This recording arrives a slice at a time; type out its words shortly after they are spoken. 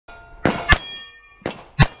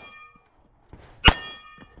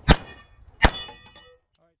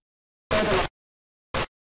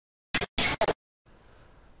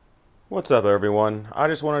What's up everyone? I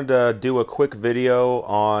just wanted to do a quick video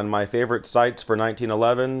on my favorite sights for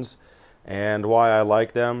 1911s and why I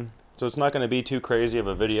like them. So it's not going to be too crazy of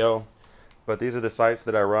a video, but these are the sights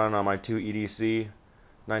that I run on my two EDC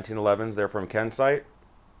 1911s. They're from Kensight.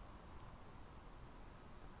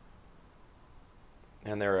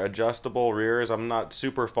 And they're adjustable rears. I'm not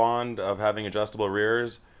super fond of having adjustable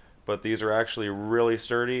rears, but these are actually really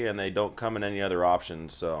sturdy and they don't come in any other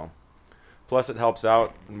options. So plus it helps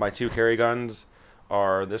out. My two carry guns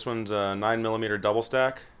are, this one's a 9mm double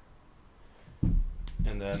stack,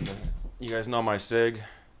 and then you guys know my SIG.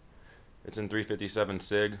 It's in 357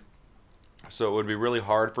 SIG. So it would be really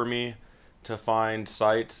hard for me to find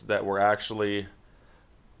sights that were actually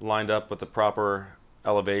lined up with the proper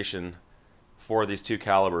elevation for these two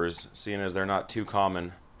calibers, seeing as they're not too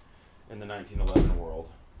common in the 1911 world.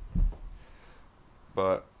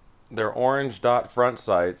 But they're orange dot front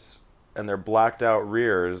sights and they're blacked out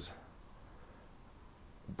rears,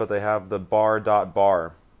 but they have the bar dot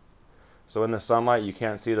bar. So in the sunlight you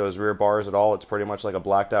can't see those rear bars at all. It's pretty much like a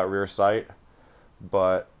blacked out rear sight,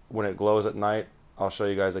 but when it glows at night, I'll show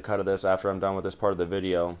you guys a cut of this after I'm done with this part of the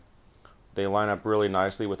video. They line up really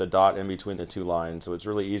nicely with a dot in between the two lines, so it's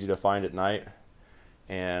really easy to find at night,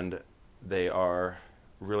 and they are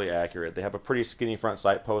really accurate. They have a pretty skinny front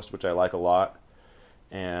sight post, which I like a lot,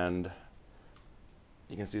 and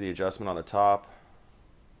you can see the adjustment on the top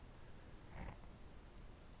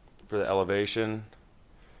for the elevation,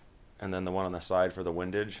 and then the one on the side for the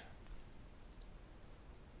windage.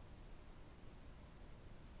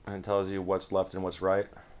 And it tells you what's left and what's right.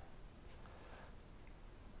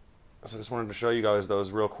 So I just wanted to show you guys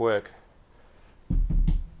those real quick.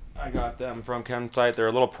 I got them from Kensight. They're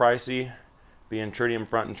a little pricey, being tritium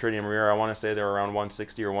front and tritium rear. I want to say they're around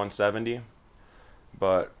 160 or 170,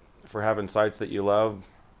 but for having sights that you love,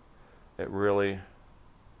 it really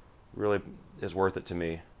is worth it to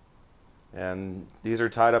me. And these are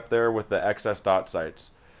tied up there with the XS dot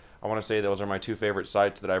sights. I want to say those are my two favorite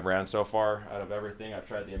sights that I've ran so far out of everything. I've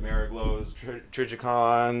tried the Ameriglows,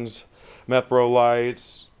 Trigicons, Mepro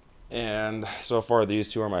lights, and so far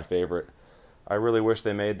these two are my favorite. I really wish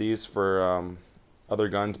they made these for other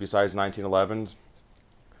guns besides 1911s,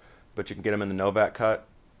 but you can get them in the Novak cut,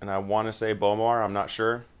 and I want to say Bomar, I'm not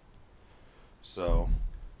sure. So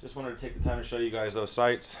just wanted to take the time to show you guys those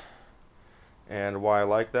sights and why I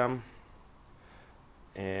like them,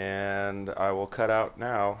 and I will cut out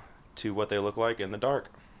now to what they look like in the dark.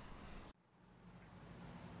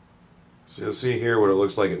 So you'll see here what it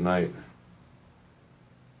looks like at night.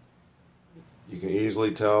 You can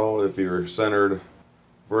easily tell if you're centered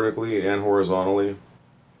vertically and horizontally,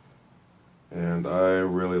 and I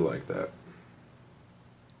really like that.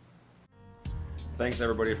 Thanks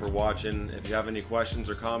everybody for watching. If you have any questions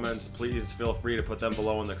or comments, please feel free to put them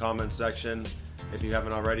below in the comments section. If you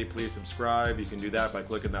haven't already, please subscribe. You can do that by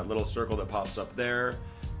clicking that little circle that pops up there.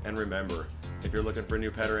 And remember, if you're looking for a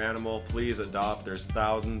new pet or animal, please adopt. There's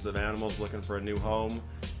thousands of animals looking for a new home,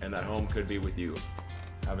 and that home could be with you.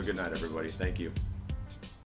 Have a good night, everybody. Thank you.